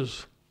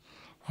verses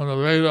from the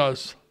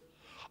Vedas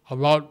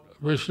about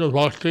Vishnu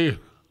Bhakti,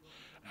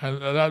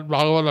 and that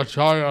Bhagavat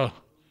Acharya,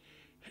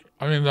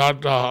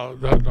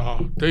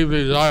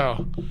 Digvijaya,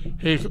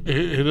 he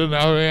didn't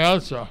have any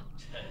answer.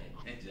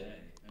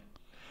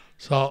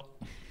 So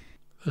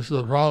this is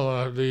the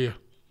problem, that the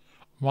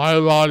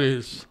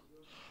Mayavadis,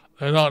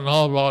 they don't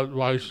know about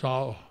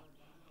Vaishnava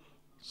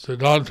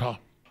Siddhanta.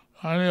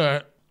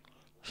 Anyway,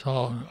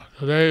 so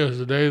today is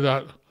the day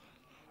that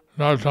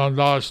Narottam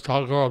Das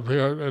Thakur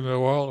appeared in the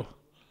world.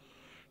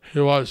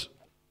 We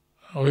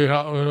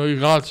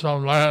got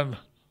some land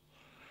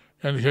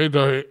in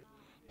Kaituri.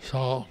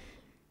 So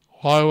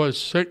while I was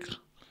sick,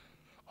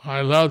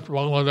 I left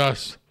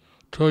Bangladesh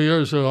 2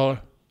 years ago.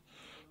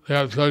 They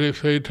had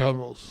 33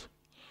 temples.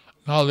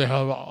 Now they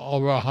have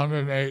over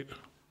 108.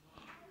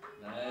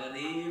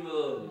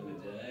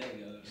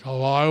 So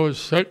while I was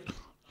sick,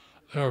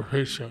 they were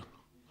preaching.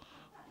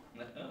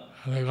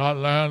 And they got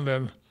land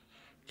in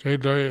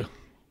Kaituri.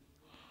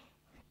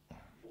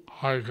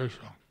 Hare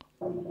Krishna.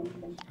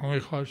 Any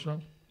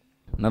question?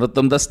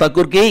 Narottam Das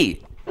Thakur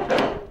ki.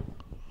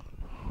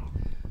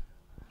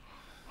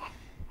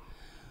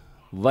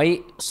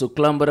 Why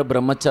Suklambara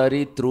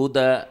Brahmachari threw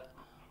the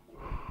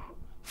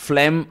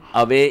flame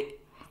away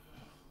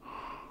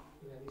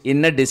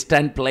in a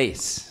distant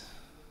place?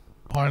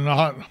 Why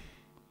not?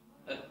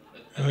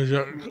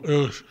 It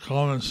was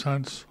common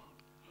sense.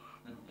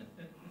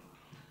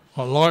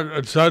 Well,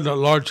 it said that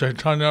Lord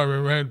Chaitanya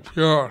remained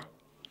pure.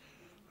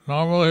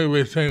 Normally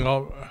we think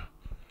of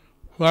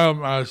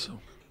flame as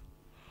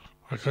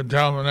a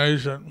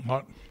contamination,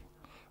 but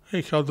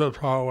he kept it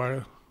far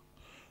away.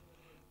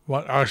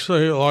 But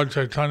actually Lord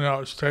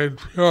Chaitanya stayed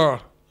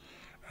pure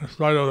in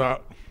spite of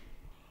that.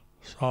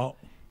 So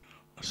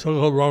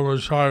Sukla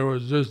Brahmachari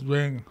was just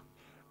being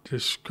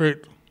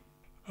discreet.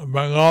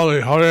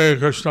 Bengali, Hare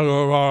Krishna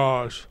Guru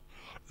Maharaj,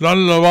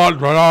 Dandavat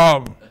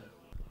Pranam,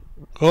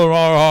 Guru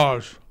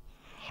Maharaj,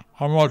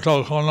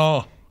 Amata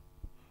Khana,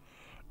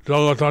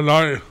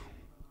 Jagatanai,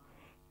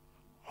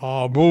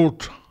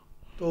 Boot,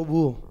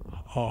 Tabu,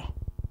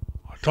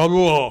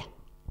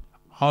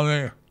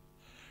 Hani,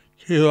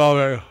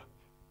 Kilave,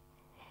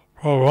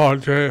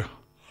 Prabhate,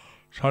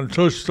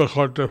 Santusta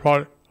Kote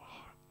Pari,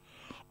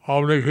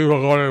 Avni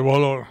Kivakare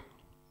Bolor.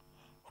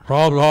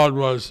 Prabhupada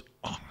was,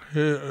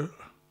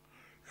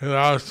 he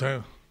asked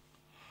him,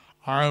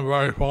 I am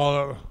very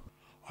father,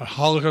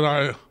 how can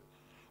I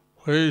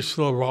please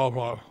the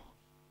Prabhupada?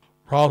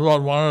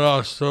 Prabhupada wanted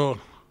us to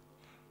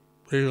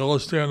be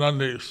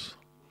Gostinandis,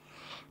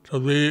 to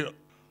be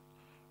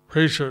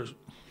preachers,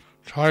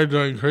 try to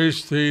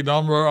increase the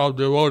number of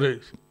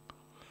devotees.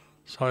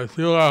 So I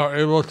feel I are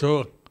able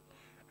to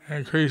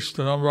increase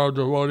the number of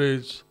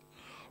devotees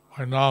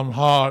by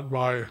Namhat,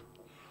 by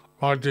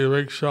Bhakti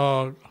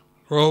Riksha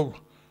group,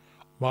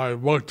 by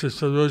book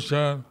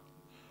distribution,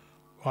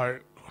 by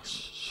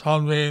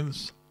some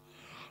means,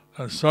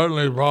 and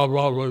certainly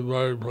Prabhupada was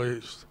very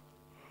pleased.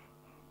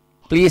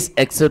 Please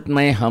accept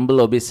my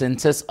humble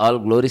obeisances. All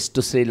glories to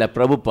Srila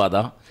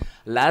Prabhupada.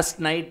 Last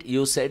night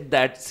you said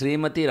that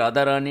Srimati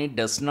Radharani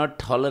does not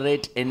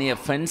tolerate any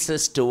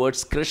offenses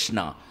towards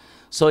Krishna.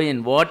 So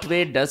in what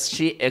way does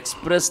she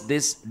express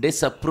this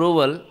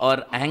disapproval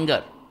or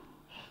anger?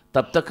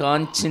 Tapta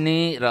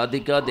Kanchini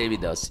Radhika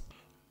Devidas.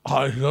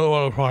 I don't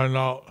want to find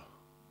out.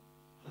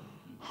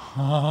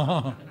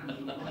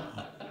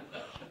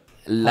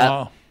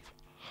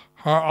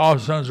 Her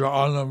options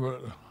are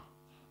unlimited.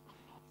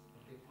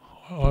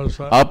 What is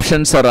that?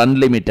 Options are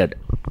unlimited.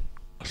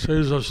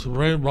 She's a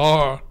supreme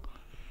power,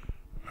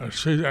 and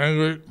she's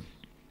angry.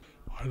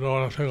 I don't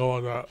want to think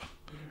about that.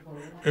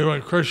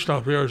 Even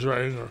Krishna fears her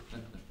anger.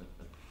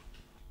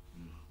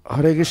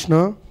 হরে কৃষ্ণ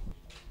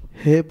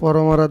হে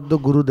পরমারাধ্য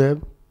গুরুদেব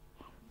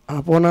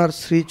আপনার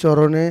শ্রী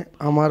চরণে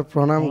আমার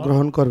প্রণাম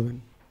গ্রহণ করবেন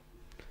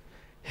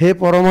হে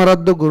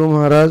পরমারাধ্য গুরু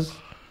মহারাজ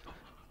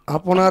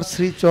আপনার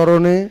শ্রী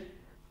চরণে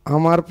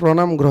আমার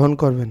প্রণাম গ্রহণ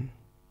করবেন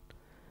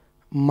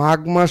মাঘ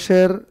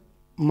মাসের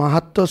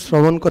মাহাত্ম্য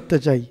শ্রবণ করতে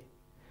চাই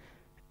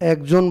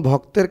একজন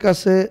ভক্তের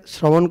কাছে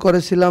শ্রবণ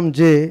করেছিলাম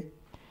যে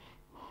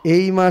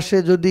এই মাসে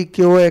যদি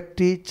কেউ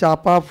একটি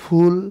চাপা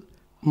ফুল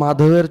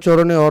মাধবের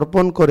চরণে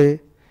অর্পণ করে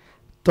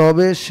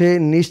তবে সে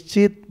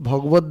নিশ্চিত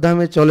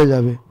ভগবদ্ধামে চলে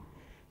যাবে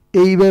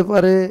এই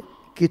ব্যাপারে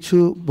কিছু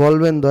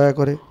বলবেন দয়া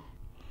করে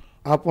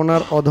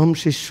আপনার অধম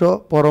শিষ্য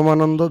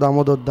পরমানন্দ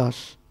Damodar Das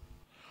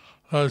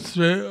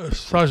Three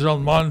special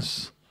months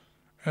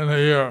in a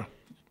year.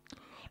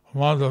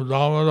 Month of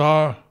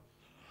Damodar,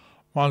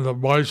 month of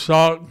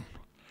Vaisakh,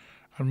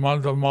 and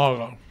month of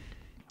Magha.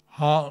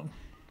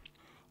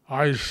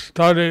 I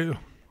studied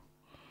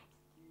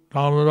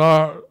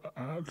Damodar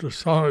to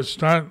some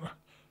extent.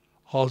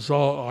 Also,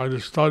 I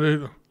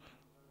studied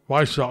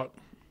Vaisakh.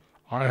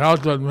 I have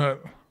to admit,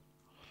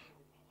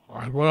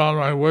 I put on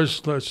my wish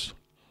list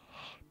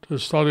to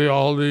study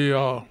all the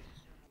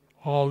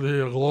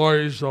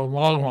glories of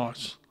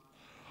Magmas,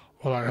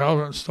 but I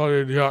haven't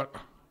studied yet.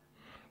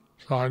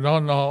 So I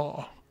don't know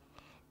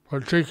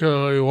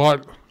particularly what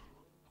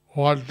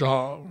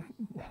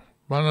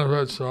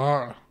benefits there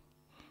are.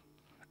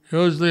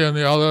 Usually in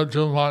the other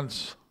 2 months,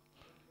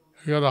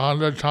 you get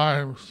 100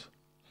 times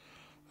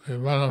the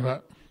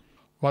benefit.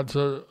 But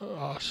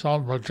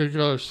some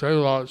particular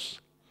selas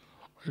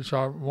which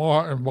are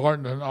more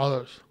important than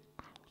others.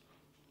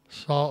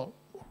 So,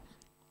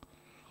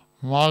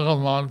 Magha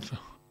month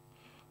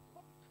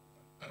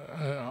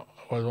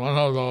was one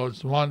of those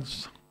months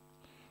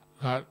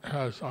that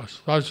has a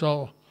special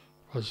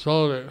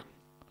facility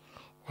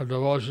for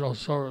devotional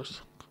service.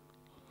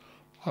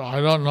 But I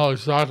don't know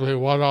exactly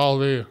what all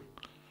the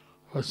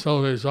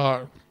facilities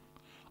are.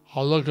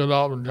 I'll look it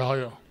up and tell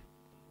you.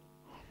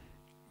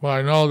 But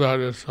I know that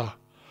it's a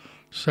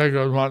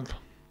sacred month.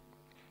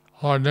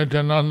 Lord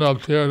Nityananda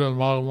appeared in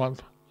Magha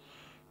month,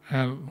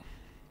 and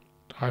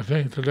I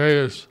think today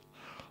is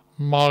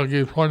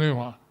Maghi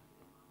Purnima.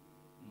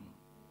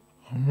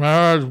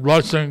 Marriage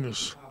blessings.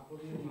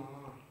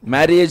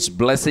 Marriage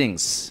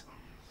blessings.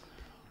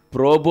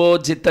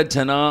 Probojita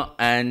Jana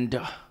and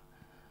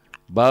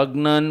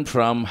Bhagnan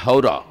from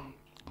Howrah.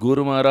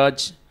 Guru Maharaj,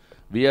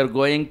 we are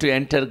going to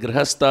enter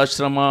Grihastha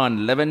Ashrama on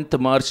 11th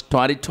March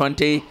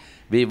 2020.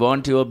 We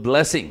want your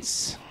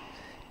blessings.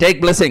 Take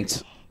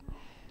blessings.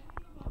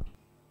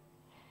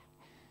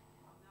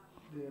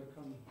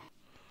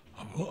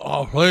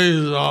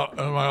 please,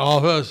 in my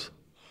office,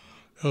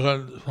 you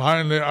can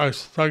find the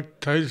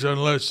expectation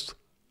list.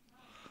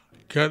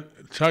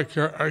 Check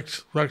your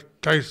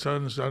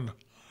expectations and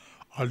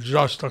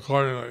adjust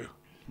accordingly.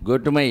 Go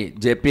to my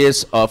JPS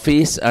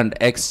office and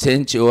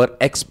exchange your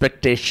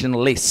expectation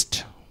list.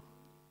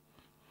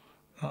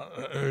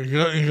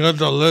 You get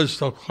the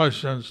list of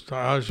questions to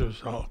ask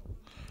yourself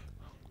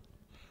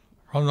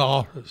from the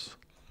office.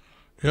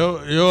 You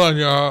and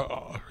your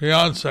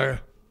fiance,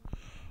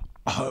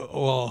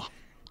 well,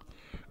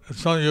 it's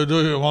something you do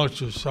amongst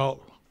yourself.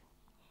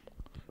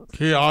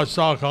 Ki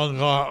asa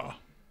kanga,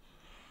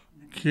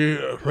 ki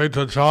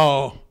feta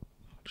chao,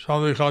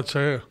 shali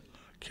kache,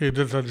 ki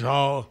dita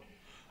chao,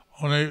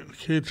 oni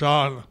ki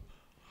chan,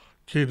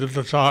 ki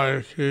dita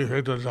chai, ki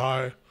feta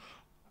chai,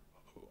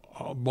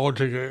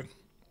 botige.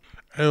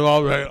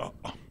 Evabe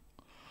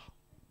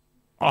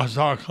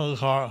asa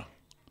kanga,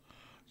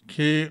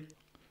 ki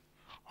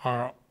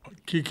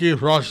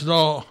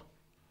prashno,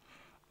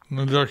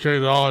 nidar ke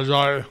da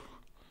jai,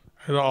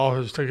 in the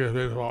office take a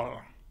bit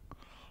of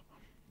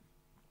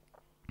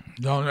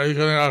Dan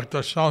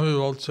एकता स्वामी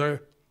बोलते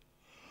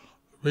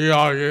भी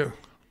आगे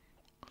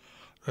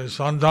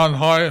संतान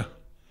है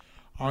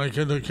আমি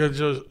কিন্তু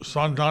কিছু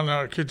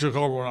সন্তানের কিছু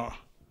করবো না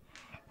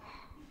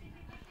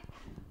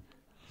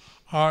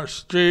আর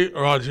স্ত্রী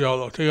রাজি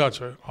হলো ঠিক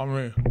আছে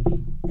আমি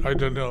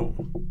এটা নেব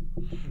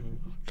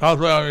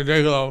তারপরে আমি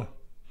দেখলাম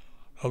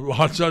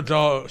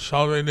বাচ্চাটা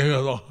স্বামী নিয়ে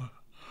গেল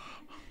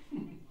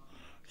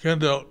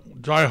কিন্তু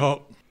যাই হোক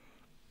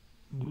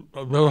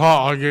বিবাহ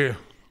আগে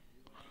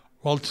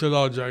বলছিল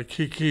যে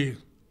কি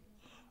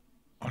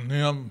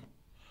নিয়ম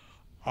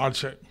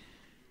আছে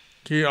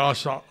কি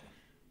আশা.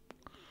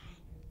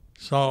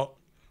 So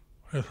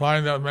we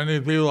find that many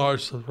people are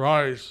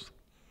surprised.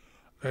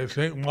 They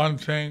think one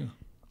thing,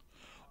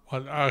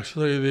 but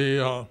actually the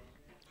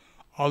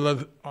other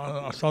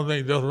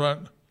something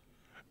different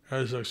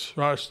is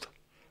expressed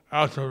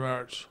after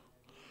marriage.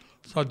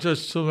 So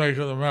just to make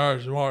the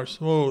marriage more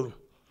smooth,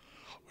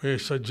 we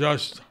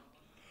suggest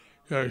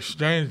you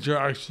exchange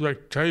your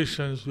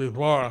expectations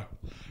before,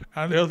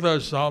 and if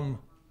there's some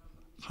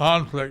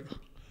conflict,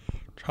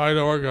 try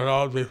to work it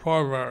out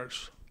before marriage,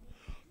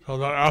 so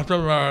that after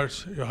marriage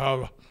you have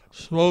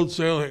smooth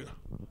sailing.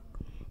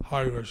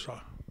 Hare Krishna.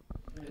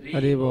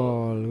 Hare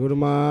Bol, Guru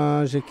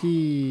Maharaj ki.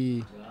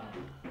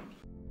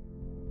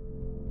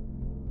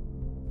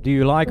 Do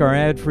you like our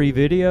ad-free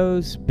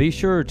videos? Be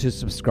sure to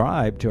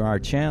subscribe to our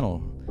channel.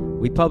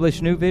 We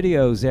publish new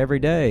videos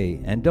every day,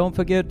 and don't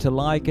forget to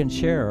like and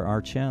share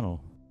our channel.